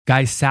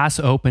Guys, SaaS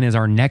Open is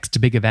our next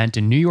big event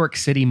in New York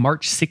City,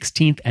 March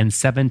 16th and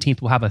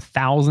 17th. We'll have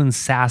 1,000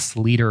 SaaS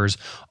leaders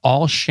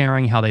all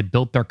sharing how they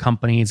built their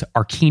companies.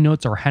 Our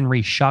keynotes are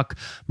Henry Schuck,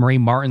 Marie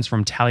Martins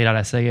from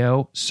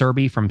Tally.sao,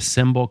 Serby from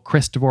Symbol,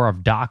 Christopher of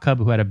DocHub,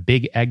 who had a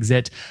big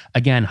exit.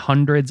 Again,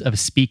 hundreds of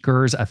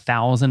speakers,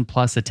 1,000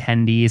 plus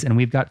attendees, and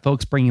we've got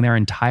folks bringing their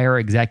entire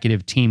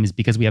executive teams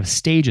because we have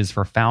stages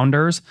for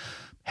founders,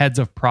 heads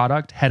of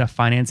product, head of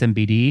finance and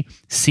BD,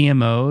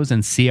 CMOs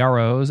and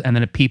CROs, and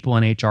then a people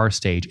and HR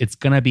stage. It's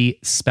going to be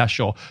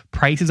special.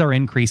 Prices are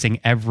increasing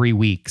every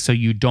week, so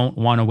you don't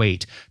want to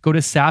wait. Go to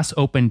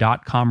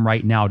saasopen.com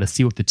right now to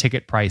see what the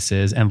ticket price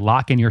is and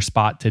lock in your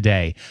spot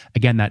today.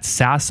 Again, that's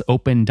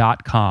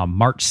saasopen.com,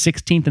 March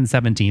 16th and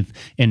 17th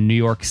in New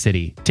York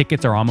City.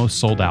 Tickets are almost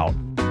sold out.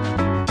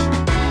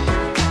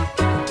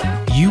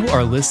 You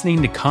are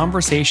listening to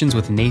Conversations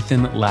with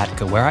Nathan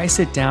Latka, where I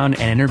sit down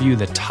and interview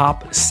the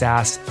top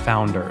SaaS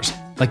founders,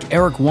 like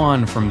Eric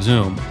Yuan from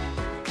Zoom.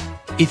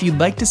 If you'd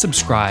like to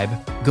subscribe,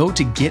 go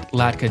to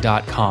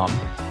getlatka.com.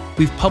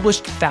 We've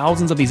published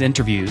thousands of these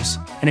interviews,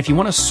 and if you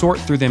want to sort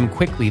through them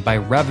quickly by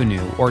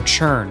revenue or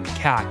churn,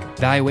 CAC,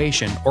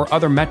 valuation, or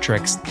other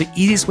metrics, the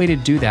easiest way to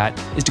do that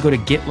is to go to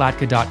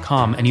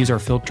getlatka.com and use our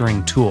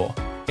filtering tool.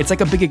 It's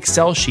like a big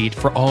Excel sheet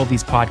for all of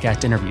these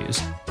podcast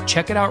interviews.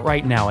 Check it out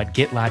right now at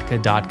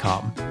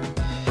getlatka.com.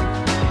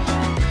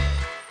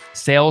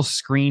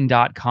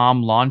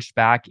 Salesscreen.com launched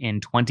back in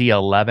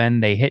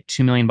 2011. They hit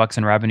 $2 million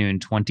in revenue in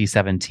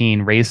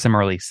 2017, raised some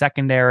early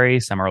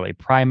secondary, some early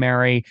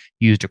primary,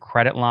 used a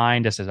credit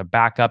line just as a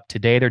backup.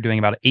 Today, they're doing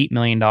about $8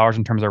 million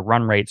in terms of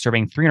run rate,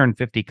 serving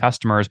 350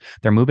 customers.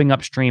 They're moving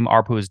upstream.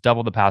 ARPU has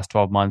doubled the past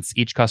 12 months.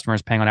 Each customer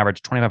is paying on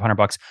average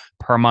 $2,500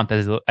 per month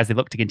as they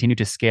look to continue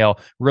to scale,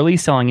 really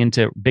selling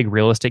into big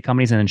real estate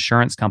companies and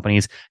insurance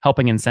companies,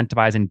 helping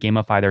incentivize and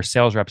gamify their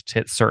sales reps to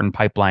hit certain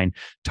pipeline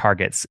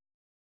targets.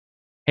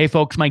 Hey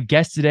folks, my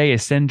guest today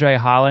is Sindre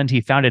Holland.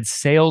 He founded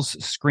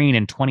SalesScreen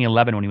in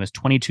 2011 when he was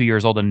 22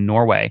 years old in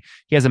Norway.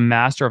 He has a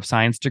Master of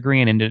Science degree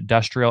in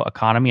Industrial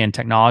Economy and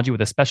Technology with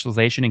a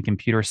specialization in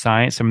computer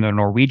science from the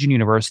Norwegian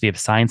University of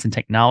Science and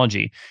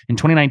Technology. In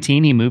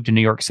 2019, he moved to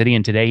New York City,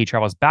 and today he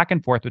travels back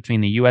and forth between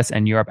the US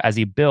and Europe as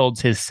he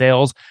builds his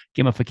sales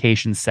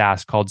gamification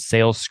SaaS called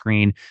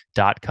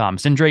salesscreen.com.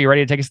 Sindre, you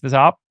ready to take us to the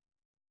top?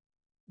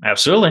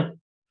 Absolutely.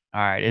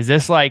 All right. Is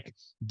this like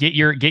get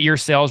your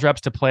sales reps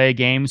to play a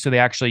game so they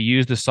actually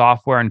use the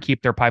software and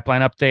keep their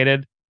pipeline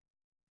updated?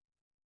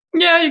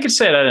 Yeah, you could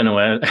say that in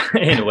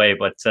a way,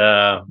 but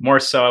more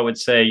so, I would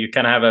say you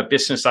kind of have a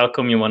business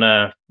outcome you want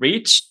to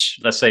reach.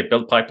 Let's say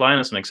build pipeline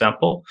as an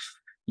example.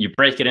 You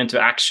break it into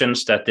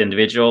actions that the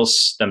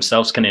individuals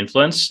themselves can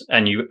influence,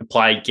 and you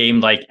apply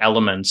game-like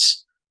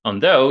elements on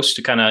those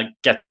to kind of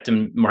get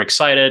them more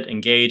excited,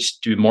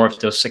 engaged, do more of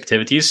those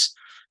activities.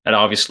 That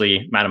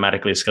obviously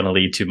mathematically is going to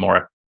lead to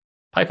more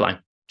pipeline.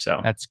 So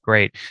that's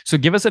great. So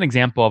give us an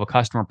example of a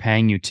customer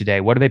paying you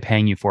today. What are they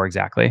paying you for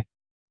exactly?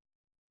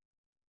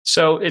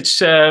 So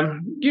it's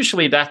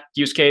usually that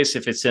use case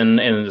if it's in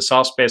the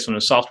SaaS space on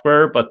the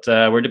software, but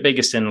we're the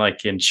biggest in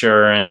like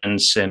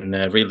insurance and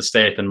real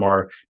estate and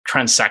more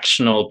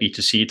transactional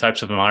B2C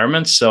types of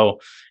environments. So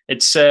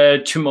it's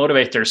to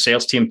motivate their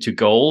sales team to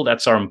goal.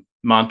 That's our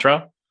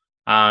mantra.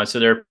 So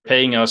they're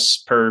paying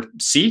us per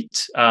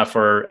seat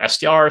for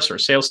SDRs or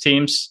sales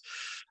teams.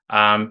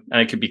 And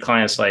it could be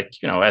clients like,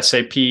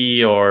 SAP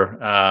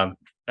or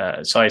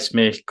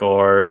Seismic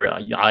or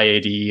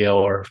IAD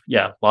or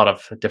a lot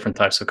of different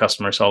types of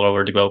customers all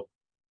over the globe.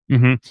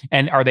 Mm-hmm.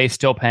 And are they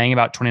still paying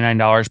about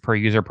 $29 per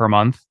user per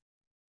month?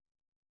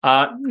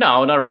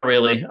 No, not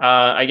really.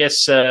 I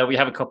guess we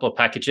have a couple of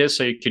packages,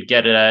 so you could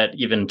get it at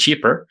even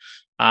cheaper,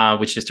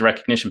 which is the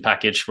recognition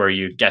package where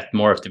you get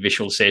more of the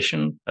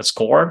visualization as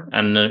core.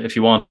 And if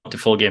you want the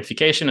full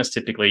gamification, it's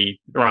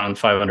typically around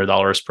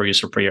 $500 per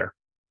user per year.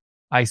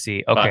 I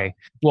see. Okay.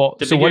 Well,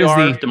 so what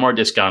is the more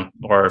discount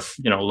or,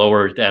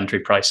 lower the entry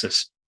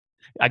prices?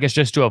 I guess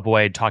just to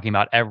avoid talking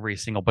about every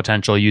single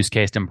potential use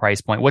case and price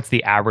point, what's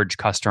the average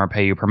customer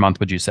pay you per month,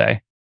 would you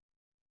say?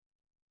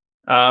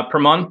 Per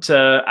month,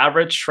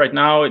 average right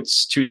now,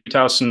 it's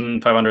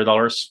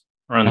 $2,500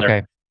 around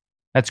there.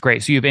 That's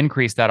great. So you've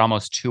increased that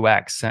almost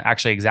 2x,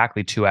 actually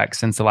exactly 2x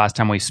since the last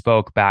time we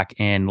spoke back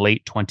in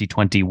late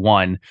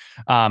 2021.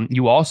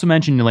 You also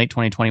mentioned in late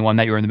 2021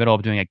 that you were in the middle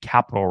of doing a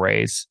capital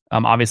raise.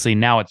 Obviously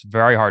now it's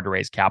very hard to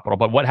raise capital,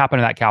 but what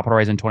happened to that capital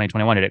raise in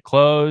 2021? Did it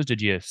close? Did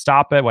you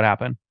stop it? What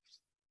happened?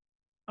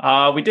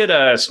 We did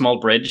a small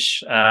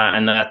bridge,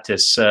 and that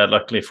is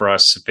luckily for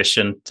us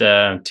sufficient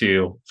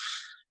to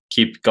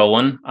keep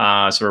going.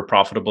 So we're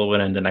profitable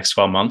within the next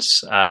 12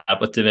 months.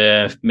 But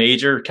the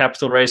major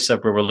capital raise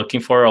that we were looking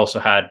for also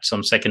had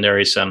some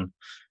secondaries, and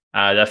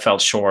that fell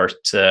short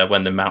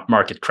when the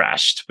market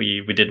crashed.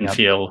 We didn't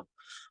feel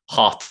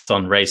hot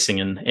on racing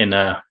in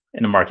a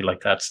market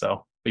like that.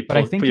 So we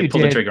pulled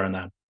the trigger on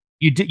that.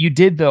 You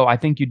did though. I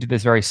think you did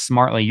this very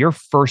smartly. Your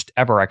first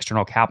ever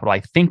external capital, I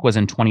think, was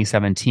in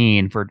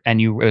 2017 it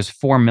was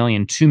 $4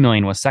 million. $2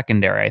 million was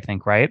secondary, I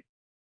think, right?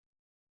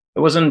 It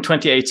was in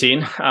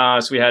 2018.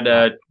 So we had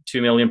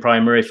 2 million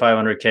primary,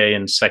 500K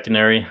in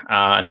secondary.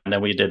 And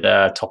then we did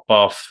a top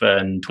off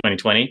in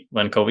 2020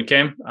 when COVID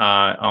came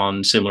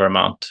on similar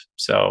amount.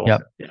 So,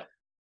 Yep. Yeah.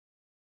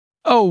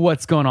 Oh,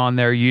 what's going on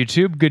there,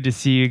 YouTube? Good to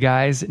see you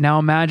guys. Now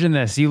imagine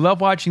this. You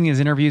love watching these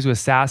interviews with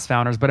SaaS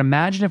founders, but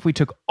imagine if we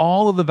took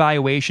all of the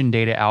valuation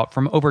data out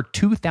from over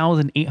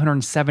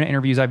 2,807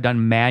 interviews I've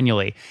done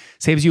manually.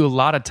 Saves you a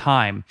lot of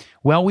time.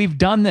 Well, we've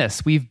done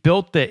this. We've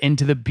built it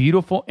into the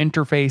beautiful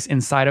interface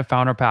inside of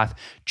FounderPath.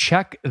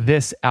 Check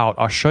this out.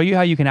 I'll show you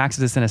how you can access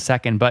this in a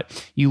second,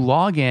 but you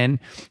log in,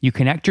 you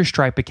connect your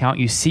Stripe account,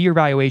 you see your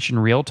valuation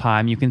real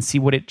time, you can see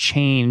what it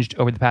changed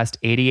over the past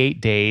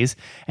 88 days,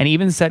 and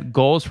even set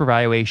goals for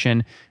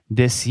valuation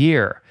this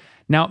year.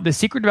 Now, the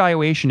secret to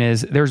valuation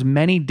is there's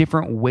many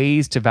different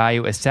ways to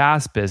value a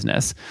SaaS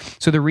business.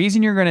 So the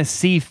reason you're going to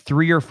see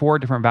 3 or 4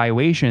 different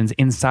valuations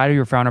inside of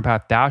your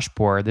FounderPath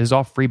dashboard, this is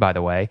all free by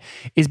the way,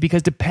 is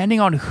because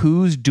depending on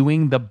who's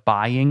doing the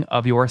buying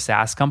of your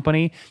SaaS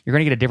company, you're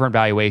going to get a different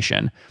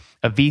valuation.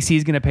 A VC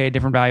is going to pay a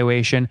different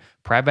valuation.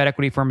 Private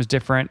equity firm is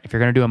different. If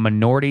you're going to do a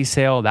minority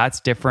sale,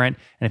 that's different.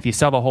 And if you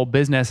sell the whole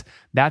business,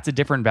 that's a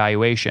different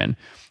valuation.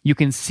 You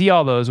can see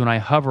all those when I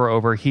hover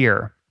over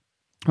here.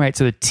 Right,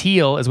 so the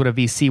teal is what a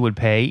VC would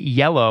pay,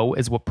 yellow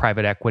is what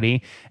private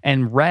equity,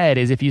 and red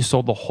is if you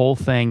sold the whole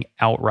thing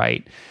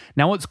outright.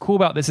 Now, what's cool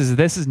about this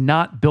is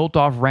not built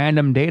off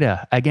random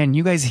data. Again,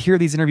 you guys hear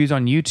these interviews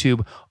on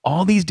YouTube.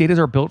 All these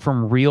data are built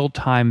from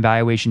real-time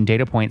valuation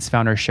data points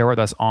founders share with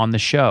us on the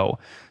show.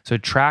 So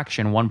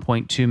Traction,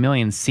 1.2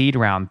 million, seed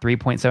round,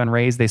 3.7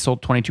 raise. They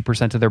sold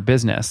 22% of their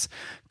business.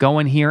 Go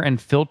in here and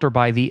filter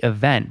by the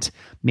event.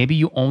 Maybe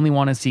you only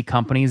want to see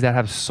companies that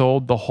have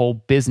sold the whole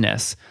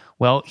business.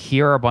 Well,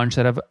 here are a bunch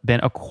that have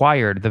been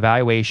acquired, the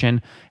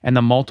valuation and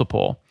the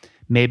multiple.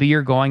 Maybe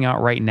you're going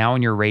out right now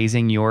and you're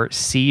raising your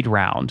seed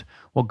round.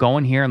 Well, go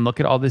in here and look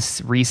at all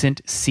this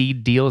recent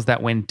seed deals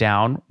that went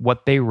down,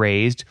 what they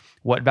raised,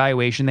 what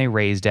valuation they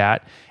raised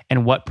at,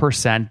 and what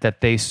percent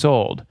that they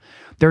sold.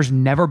 There's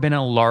never been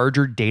a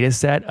larger data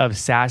set of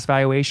SaaS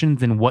valuations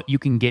than what you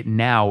can get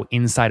now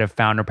inside of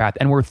FounderPath,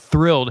 and we're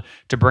thrilled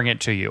to bring it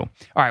to you. All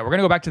right, we're going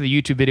to go back to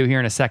the YouTube video here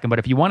in a second, but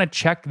if you want to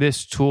check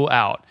this tool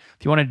out,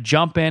 if you want to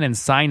jump in and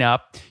sign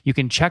up, you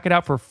can check it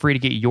out for free to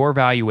get your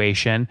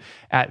valuation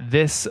at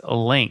this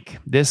link,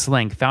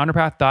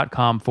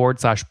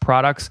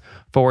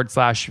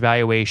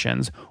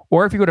 founderpath.com/products/valuations.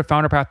 Or if you go to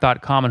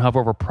founderpath.com and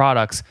hover over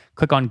products,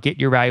 click on get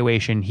your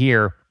valuation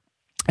here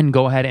and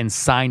go ahead and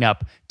sign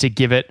up to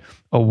give it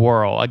a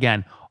whirl.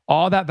 Again,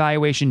 all that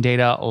valuation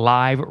data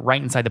live right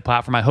inside the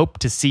platform. I hope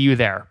to see you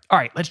there. All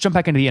right, let's jump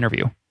back into the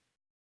interview.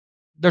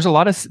 There's a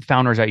lot of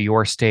founders at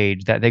your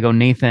stage that they go,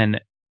 Nathan,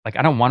 like,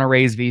 I don't want to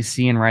raise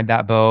VC and ride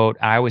that boat.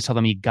 I always tell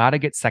them you got to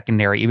get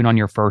secondary even on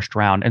your first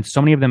round. And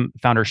so many of them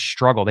founders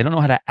struggle. They don't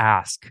know how to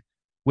ask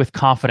with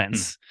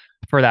confidence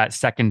for that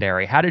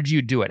secondary. How did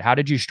you do it? How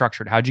did you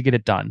structure it? How did you get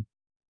it done?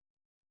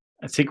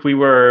 I think we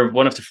were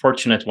one of the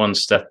fortunate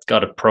ones that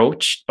got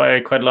approached by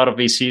quite a lot of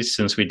VCs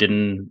since we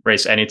didn't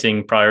raise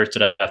anything prior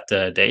to that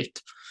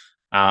date.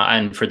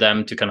 And for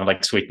them to kind of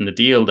like sweeten the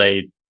deal,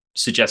 they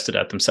suggested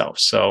that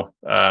themselves. So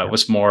it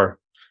was more a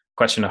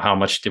question of how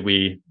much did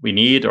we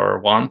need or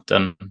want,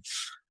 and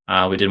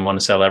we didn't want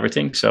to sell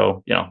everything.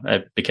 So,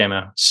 it became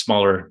a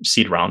smaller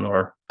seed round,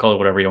 or call it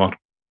whatever you want.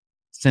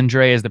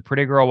 Sindre is the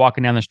pretty girl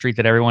walking down the street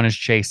that everyone is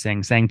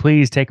chasing, saying,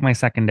 please take my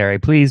secondary.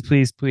 Please,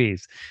 please,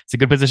 please. It's a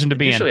good position to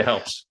be in. It usually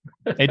helps.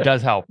 It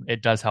does help.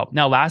 It does help.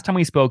 Now, last time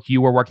we spoke, you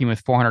were working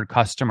with 400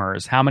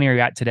 customers. How many are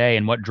you at today,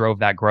 and what drove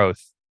that growth?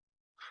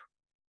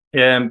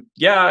 I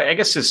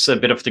guess it's a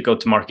bit of the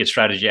go-to-market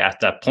strategy at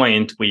that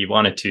point. We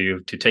wanted to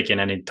take in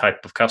any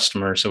type of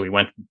customer, so we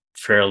went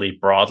fairly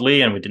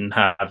broadly, and we didn't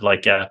have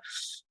like a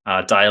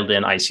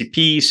dialed-in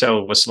ICP, so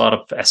it was a lot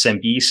of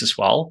SMBs as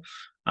well.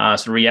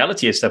 So the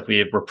reality is that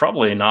we were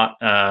probably not,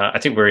 I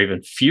think we're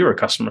even fewer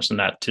customers than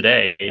that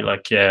today,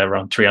 like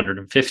around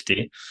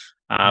 350,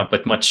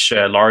 but much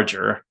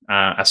larger,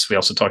 as we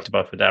also talked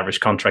about with average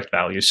contract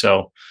value.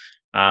 So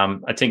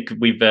I think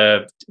we've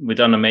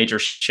done a major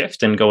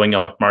shift in going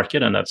up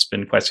market, and that's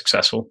been quite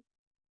successful.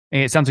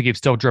 It sounds like you've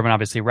still driven,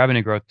 obviously,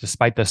 revenue growth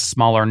despite the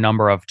smaller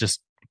number of just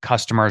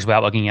customers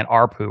without looking at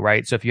ARPU,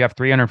 right? So if you have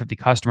 350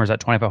 customers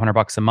at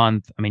 $2,500 a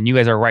month, I mean, you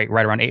guys are right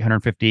around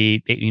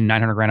 850,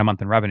 900 grand a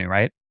month in revenue,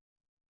 right?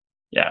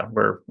 Yeah,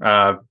 we're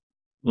a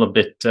little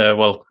bit,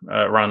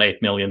 around $8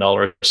 million.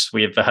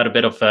 We've had a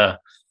bit of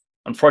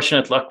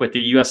unfortunate luck with the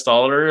US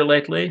dollar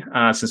lately,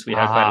 since we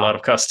have quite a lot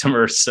of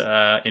customers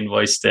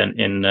invoiced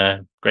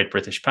in Great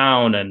British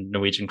Pound and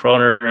Norwegian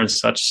kroner and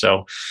such.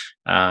 So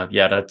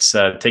that's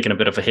taken a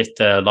bit of a hit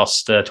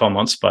last 12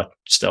 months, but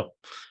still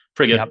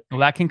pretty good. Yep. Well,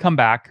 that can come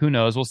back. Who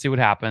knows? We'll see what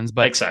happens.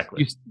 But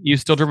exactly, you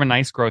still driven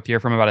nice growth here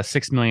from about a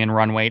 6 million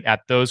run rate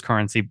at those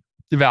currency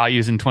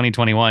values in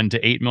 2021 to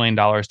 $8 million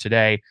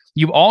today.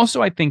 You've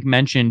also, I think,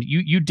 mentioned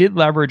you did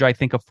leverage, I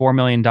think, a $4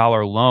 million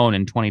loan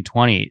in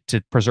 2020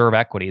 to preserve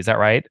equity. Is that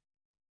right?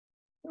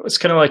 It was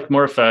kind of like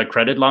more of a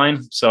credit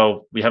line.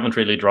 So we haven't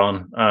really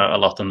drawn a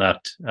lot on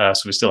that.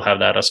 So we still have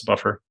that as a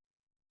buffer.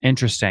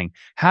 Interesting.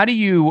 How do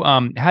you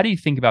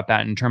think about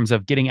that in terms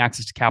of getting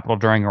access to capital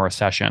during a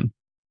recession?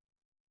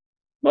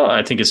 Well,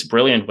 I think it's a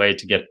brilliant way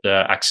to get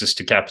access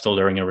to capital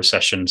during a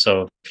recession.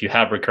 So if you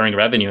have recurring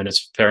revenue and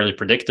it's fairly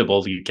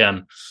predictable, you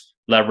can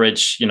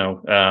leverage,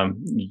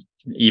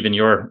 even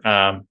your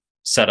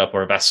setup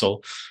or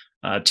vessel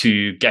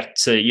to get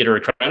either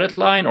a credit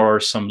line or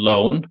some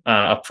loan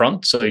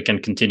upfront, so you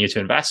can continue to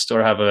invest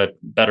or have a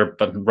better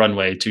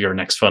runway to your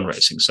next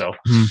fundraising. So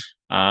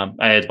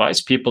I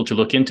advise people to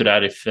look into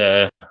that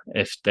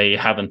if they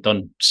haven't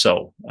done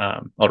so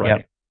already.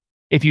 Yep.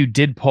 If you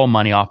did pull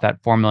money off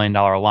that $4 million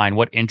line,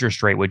 what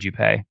interest rate would you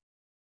pay?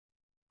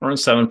 Around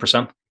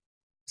 7%.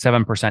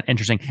 7%.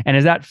 Interesting. And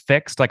is that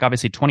fixed? Like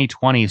obviously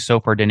 2020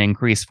 SOFR didn't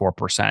increase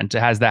 4%.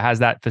 Has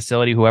that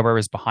facility, whoever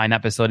is behind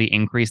that facility,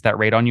 increased that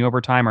rate on you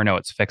over time, or no,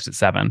 it's fixed at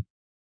 7?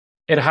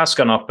 It has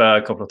gone up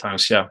a couple of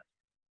times, yeah.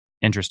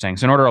 Interesting.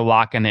 So in order to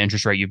lock in the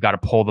interest rate, you've got to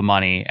pull the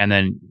money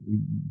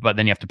but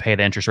then you have to pay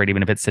the interest rate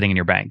even if it's sitting in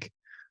your bank.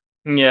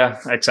 Yeah,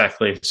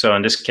 exactly. So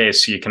in this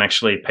case, you can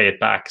actually pay it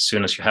back as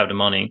soon as you have the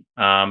money,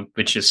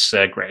 which is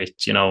great,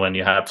 when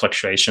you have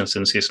fluctuations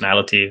in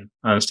seasonality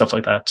and stuff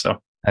like that.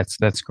 So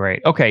that's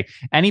great. Okay.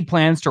 Any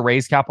plans to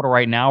raise capital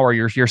right now, or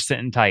you're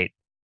sitting tight?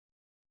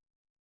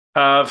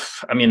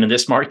 In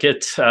this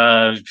market,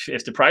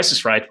 if the price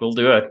is right, we'll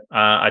do it.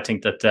 I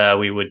think that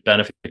we would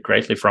benefit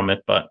greatly from it,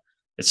 but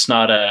it's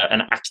not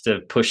an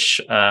active push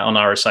on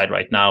our side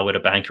right now with a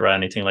bank or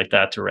anything like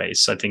that to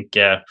raise. I think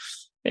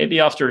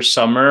maybe after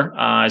summer,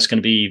 it's going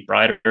to be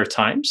brighter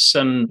times,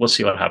 and we'll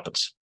see what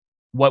happens.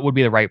 What would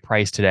be the right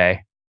price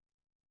today?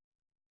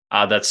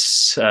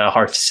 That's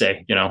hard to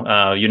say.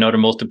 The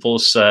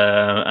multiples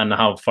and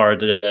how far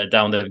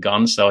down they've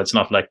gone. So it's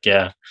not like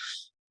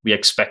we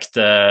expect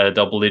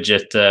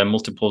double-digit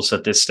multiples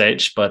at this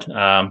stage, but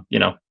yeah.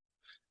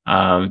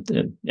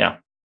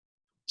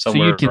 So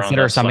you'd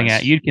consider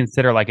you'd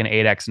consider like an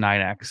 8x,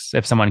 9x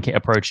if someone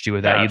approached you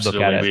with that. You'd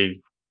look at it.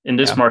 In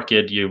this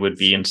market, you would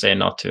be insane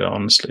not to,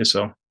 honestly.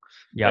 So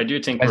I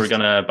do think we're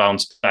going to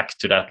bounce back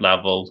to that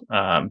level.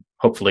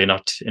 Hopefully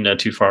not in a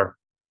too far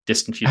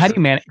distant future. How do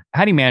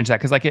you manage that?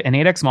 Because like an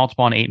 8x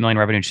multiple on 8 million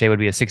revenue today would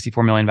be a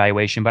 64 million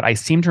valuation. But I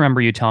seem to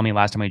remember you telling me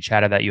last time we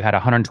chatted that you had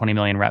 120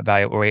 million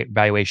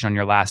valuation on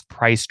your last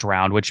priced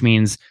round, which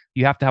means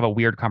you have to have a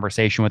weird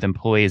conversation with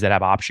employees that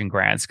have option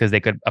grants because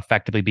they could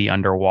effectively be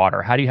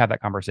underwater. How do you have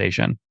that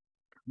conversation?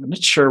 I'm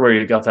not sure where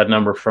you got that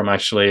number from,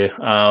 actually.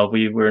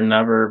 We were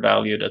never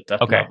valued at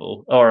that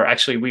level. Or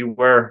actually, we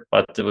were,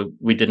 but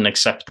we didn't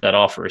accept that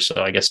offer.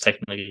 So I guess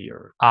technically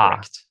you're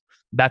correct.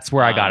 That's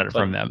where I got it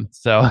from them.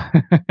 So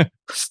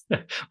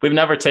we've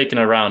never taken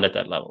a round at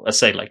that level. Let's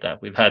say it like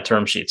that. We've had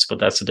term sheets, but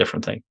that's a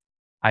different thing.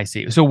 I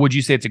see. So would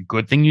you say it's a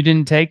good thing you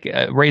didn't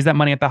raise that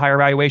money at the higher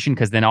valuation,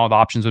 because then all the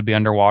options would be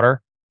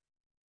underwater?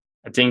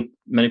 I think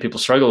many people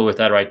struggle with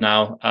that right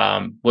now.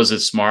 Was it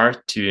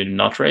smart to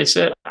not raise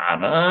it? I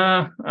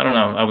don't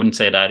know. I wouldn't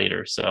say that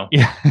either. So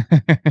yeah.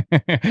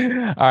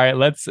 All right.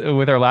 Let's,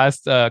 with our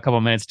last couple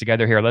of minutes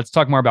together here, let's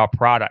talk more about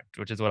product,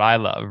 which is what I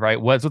love.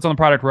 Right? What's on the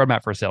product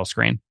roadmap for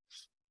SalesScreen?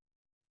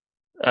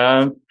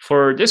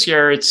 For this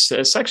year,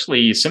 it's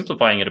actually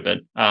simplifying it a bit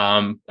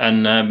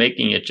and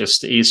making it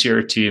just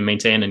easier to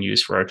maintain and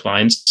use for our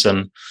clients,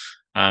 and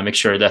make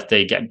sure that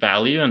they get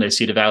value and they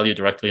see the value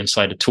directly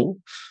inside the tool.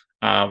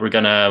 We're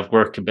going to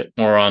work a bit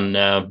more on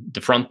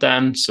the front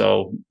end.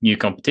 So new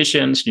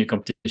competition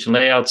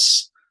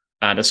layouts.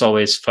 That's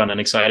always fun and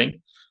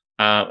exciting.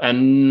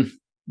 And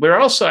we're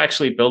also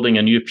actually building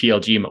a new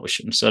PLG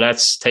motion. So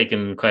that's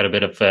taken quite a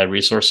bit of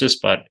resources,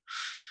 but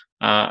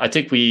I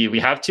think we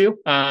have to.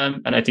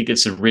 And I think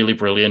it's a really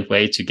brilliant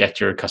way to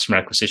get your customer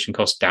acquisition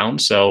cost down.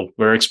 So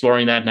we're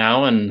exploring that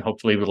now, and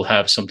hopefully we'll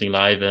have something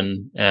live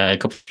in a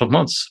couple of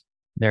months.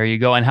 There you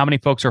go. And how many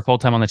folks are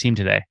full-time on the team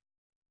today?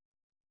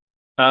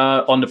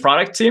 On the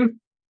product team?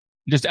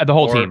 Just the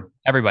whole team,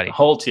 everybody.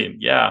 Whole team,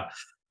 yeah.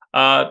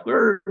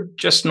 We're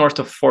just north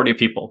of 40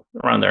 people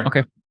around there.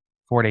 Okay.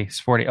 40.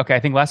 Okay, I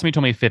think last time you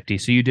told me 50.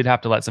 So you did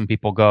have to let some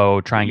people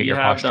go try and get your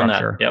cost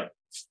structure. That. Yep.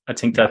 I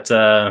think that,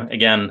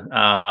 again,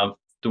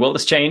 the world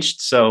has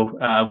changed.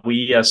 So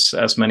we,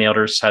 as many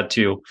others, had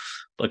to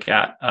look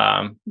at,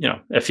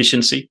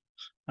 efficiency.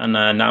 And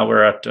now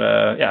we're at,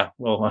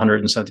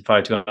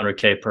 175 to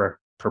 100K per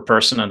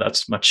person. And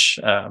that's much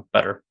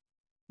better.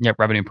 Yep,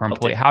 revenue per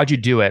employee. How'd you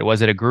do it?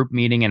 Was it a group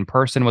meeting in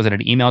person? Was it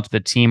an email to the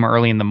team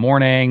early in the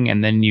morning,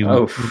 and then you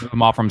move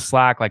them off from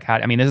Slack? Like,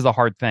 this is a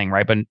hard thing,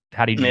 right? But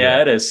how did you do it?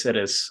 Yeah, it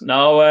is.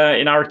 No,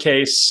 in our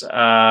case,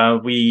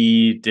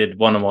 we did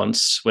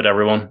one-on-ones with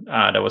everyone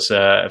that was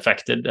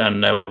affected,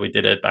 and we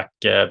did it back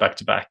to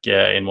back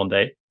in one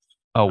day.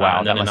 Oh,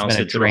 wow. That must have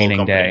been a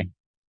draining day.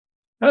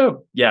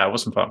 Oh, yeah, it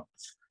wasn't fun.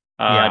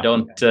 I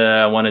don't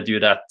want to do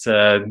that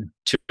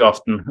too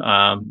often.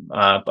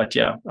 But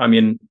yeah,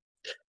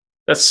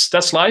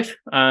 that's life,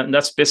 and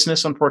that's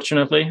business,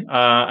 unfortunately.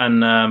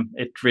 And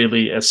it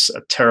really is a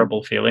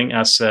terrible feeling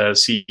as a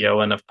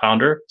CEO and a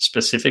founder,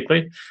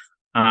 specifically,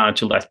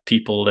 to let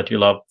people that you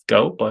love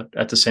go. But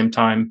at the same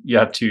time, you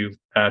have to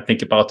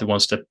think about the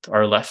ones that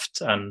are left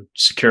and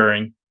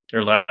securing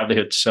their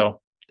livelihood.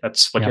 So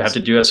that's what you have Yes. to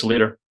do as a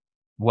leader.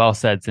 Well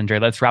said,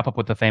 Sindre. Let's wrap up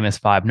with the famous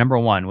five. Number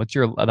one, what's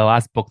the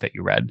last book that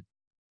you read?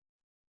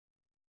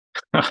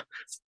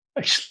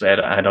 Actually,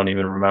 I don't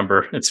even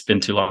remember. It's been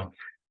too long.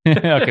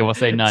 Okay, we'll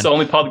say none. It's the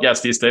only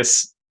podcast these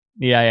days.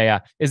 Yeah.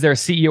 Is there a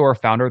CEO or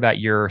founder that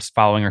you're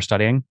following or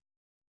studying?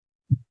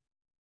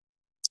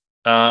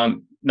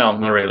 No,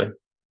 not really.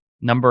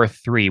 Number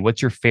three,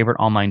 what's your favorite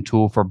online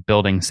tool for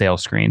building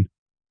sales screen?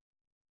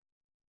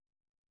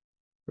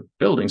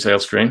 Building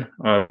sales screen,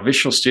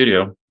 Visual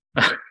Studio.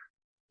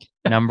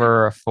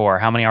 Number four,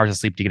 how many hours of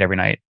sleep do you get every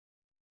night?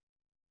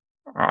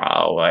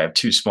 Oh, I have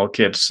two small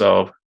kids,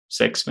 so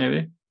 6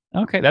 maybe.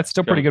 Okay, that's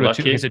still pretty good. With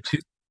two,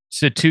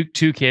 so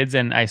two kids,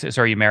 and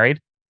sorry, you married?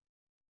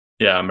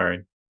 Yeah, I'm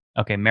married.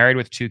 Okay, married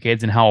with two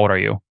kids, and how old are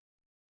you?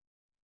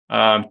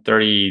 I'm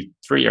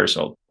 33 years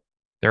old.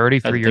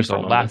 33 years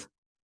old.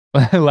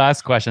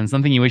 Last question.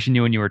 Something you wish you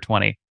knew when you were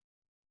 20.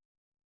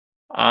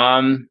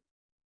 I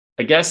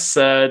guess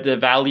the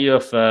value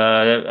of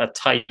a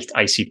tight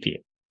ICP.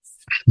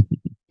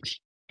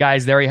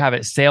 Guys, there you have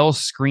it.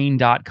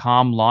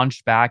 Salesscreen.com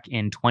launched back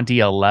in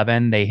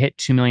 2011. They hit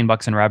 2 million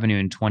bucks in revenue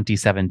in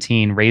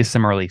 2017, raised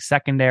some early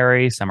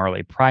secondary, some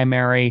early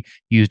primary,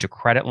 used a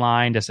credit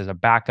line just as a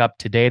backup.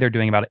 Today, they're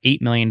doing about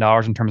 $8 million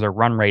in terms of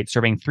run rate,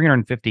 serving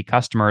 350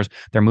 customers.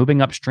 They're moving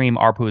upstream.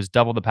 ARPU has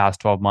doubled the past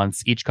 12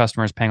 months. Each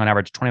customer is paying on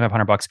average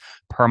 2,500 bucks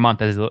per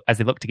month as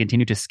they look to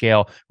continue to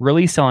scale,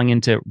 really selling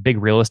into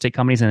big real estate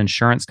companies and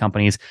insurance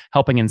companies,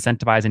 helping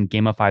incentivize and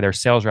gamify their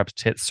sales reps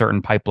to hit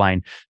certain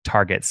pipeline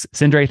targets.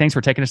 Sindre, thanks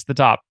for taking us to the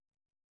top.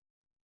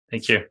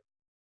 Thank you.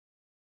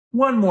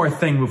 One more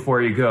thing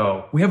before you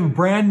go. We have a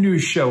brand new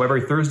show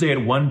every Thursday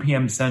at 1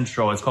 p.m.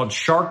 Central. It's called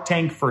Shark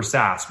Tank for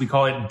SaaS. We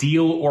call it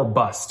Deal or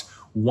Bust.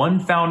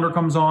 One founder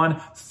comes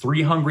on,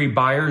 3 hungry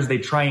buyers. They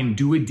try and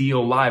do a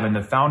deal live, and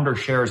the founder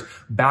shares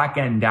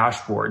back-end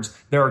dashboards,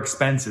 their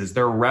expenses,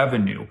 their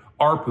revenue,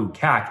 ARPU,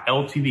 CAC,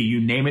 LTV,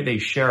 you name it, they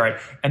share it.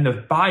 And the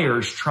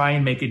buyers try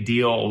and make a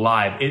deal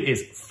live. It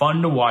is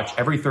fun to watch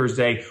every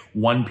Thursday,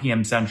 1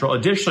 p.m. Central.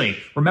 Additionally,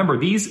 remember,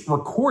 these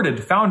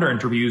recorded founder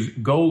interviews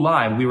go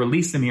live. We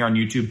release them here on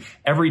YouTube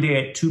every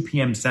day at 2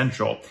 p.m.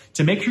 Central.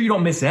 To make sure you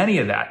don't miss any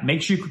of that,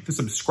 make sure you click the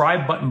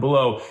subscribe button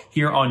below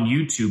here on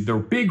YouTube, the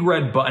big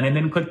red button, and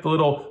then click the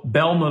little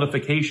bell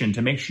notification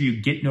to make sure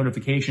you get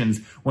notifications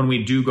when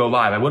we do go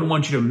live. I wouldn't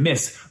want you to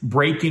miss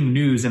breaking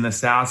news in the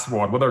SaaS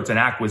world, whether it's an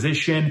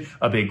acquisition,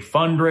 a big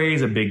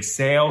fundraise, a big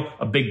sale,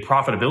 a big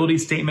profitability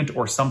statement,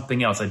 or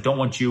something else. I don't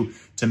want you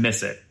to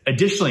miss it.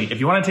 Additionally, if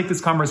you want to take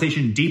this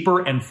conversation deeper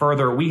and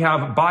further, we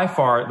have by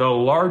far the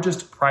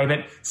largest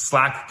private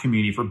Slack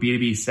community for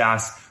B2B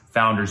SaaS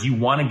founders. You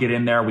want to get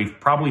in there. We've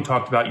probably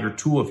talked about your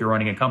tool if you're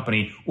running a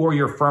company or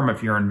your firm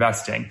if you're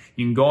investing.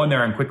 You can go in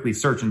there and quickly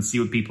search and see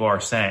what people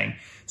are saying.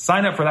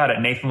 Sign up for that at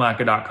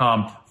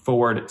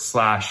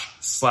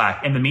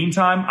nathanlatka.com/Slack. In the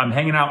meantime, I'm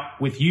hanging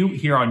out with you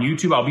here on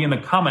YouTube. I'll be in the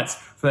comments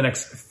for the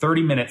next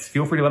 30 minutes.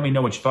 Feel free to let me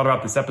know what you thought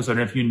about this episode.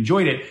 And if you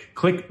enjoyed it,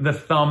 click the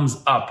thumbs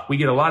up. We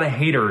get a lot of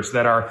haters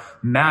that are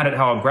mad at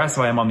how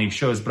aggressive I am on these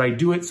shows, but I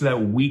do it so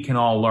that we can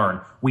all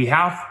learn. We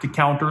have to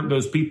counter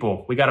those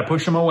people. We got to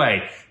push them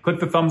away. Click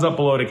the thumbs up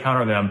below to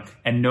counter them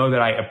and know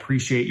that I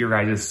appreciate your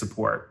guys'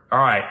 support. All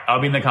right.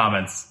 I'll be in the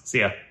comments. See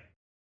ya.